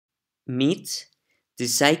Meet the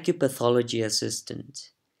Psychopathology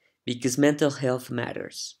Assistant, because mental health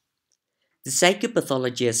matters. The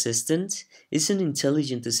Psychopathology Assistant is an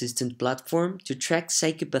intelligent assistant platform to track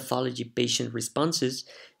psychopathology patient responses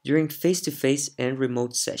during face-to-face and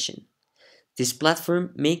remote session. This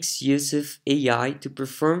platform makes use of AI to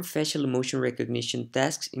perform facial emotion recognition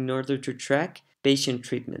tasks in order to track patient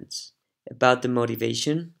treatments. About the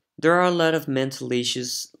motivation, there are a lot of mental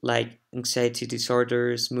issues like anxiety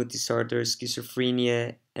disorders, mood disorders,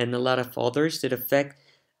 schizophrenia, and a lot of others that affect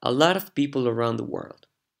a lot of people around the world.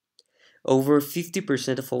 Over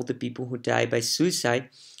 50% of all the people who die by suicide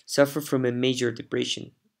suffer from a major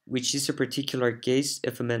depression, which is a particular case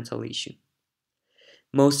of a mental issue.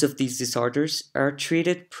 Most of these disorders are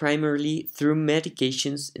treated primarily through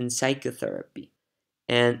medications and psychotherapy.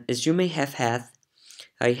 And as you may have had,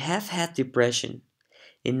 I have had depression,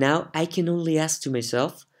 and now I can only ask to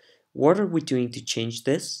myself, what are we doing to change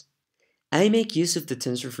this? I make use of the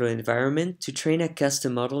TensorFlow environment to train a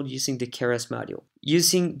custom model using the Keras module.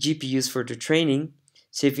 Using GPUs for the training,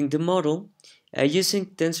 saving the model, using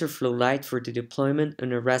TensorFlow Lite for the deployment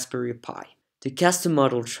on a Raspberry Pi. The custom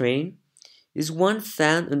model train is one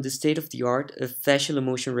found on the state-of-the-art of facial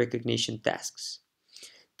emotion recognition tasks.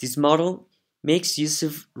 This model makes use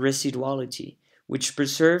of residuality, which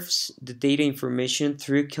preserves the data information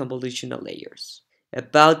through convolutional layers.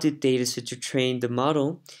 About the dataset to train the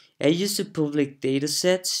model, I used a public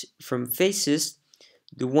dataset from Faces,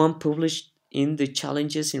 the one published in the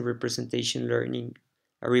Challenges in Representation Learning,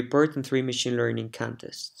 a report on 3 machine learning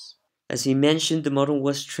contests. As I mentioned, the model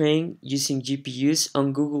was trained using GPUs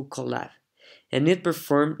on Google Colab, and it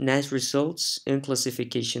performed nice results and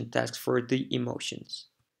classification tasks for the emotions.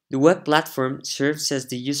 The web platform serves as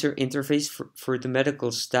the user interface for the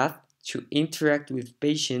medical staff to interact with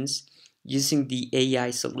patients using the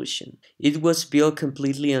AI solution. It was built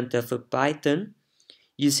completely on top of Python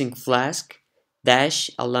using Flask, Dash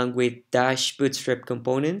along with Dash Bootstrap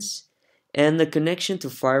components, and a connection to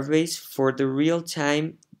Firebase for the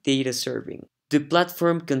real-time data serving. The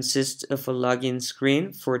platform consists of a login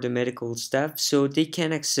screen for the medical staff so they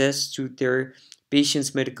can access to their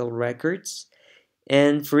patient's medical records.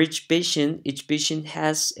 And for each patient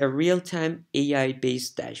has a real-time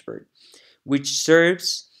AI-based dashboard, which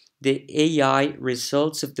serves the AI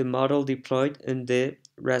results of the model deployed on the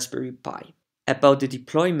Raspberry Pi. About the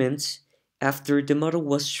deployment, after the model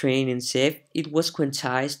was trained and saved, it was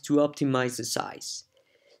quantized to optimize the size.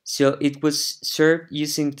 So it was served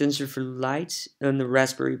using TensorFlow Lite on the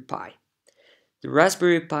Raspberry Pi. The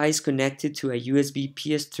Raspberry Pi is connected to a USB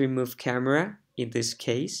PS3 Move camera, in this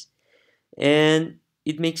case, and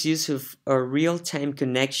it makes use of a real-time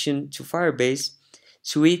connection to Firebase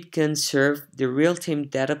so it can serve the real-time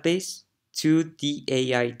database to the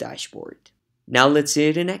AI dashboard. Now let's see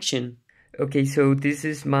it in action. Okay, so this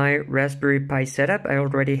is my Raspberry Pi setup. I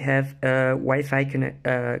already have a Wi-Fi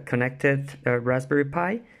connected Raspberry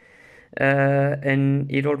Pi, and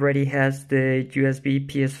it already has the USB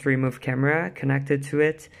PS3 Move camera connected to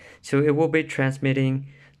it, so it will be transmitting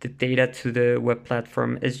the data to the web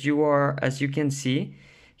platform. As you can see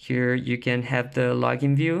here, you can have the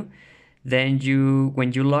login view. Then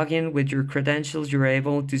when you log in with your credentials, you're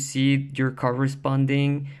able to see your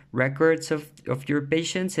corresponding records of your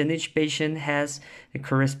patients, and each patient has a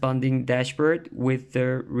corresponding dashboard with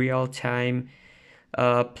the real-time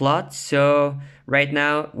plot. So right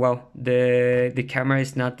now, well, the camera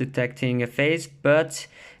is not detecting a face, but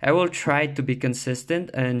I will try to be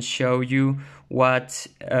consistent and show you what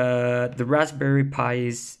the Raspberry Pi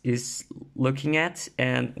is looking at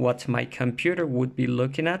and what my computer would be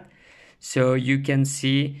looking at, so you can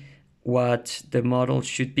see what the model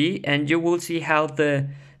should be, and you will see how the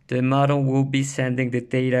model will be sending the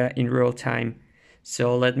data in real time.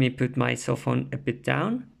 So let me put my cell phone a bit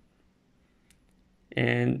down,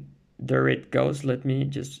 and there it goes. Let me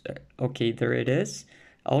just, okay, there it is.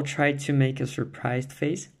 I'll try to make a surprised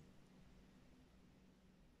face.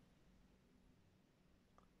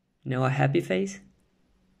 Now a happy face.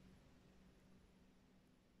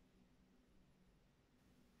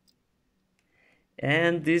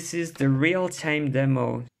 And this is the real-time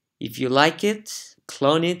demo. If you like it,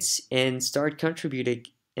 clone it and start contributing.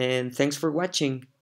 And thanks for watching.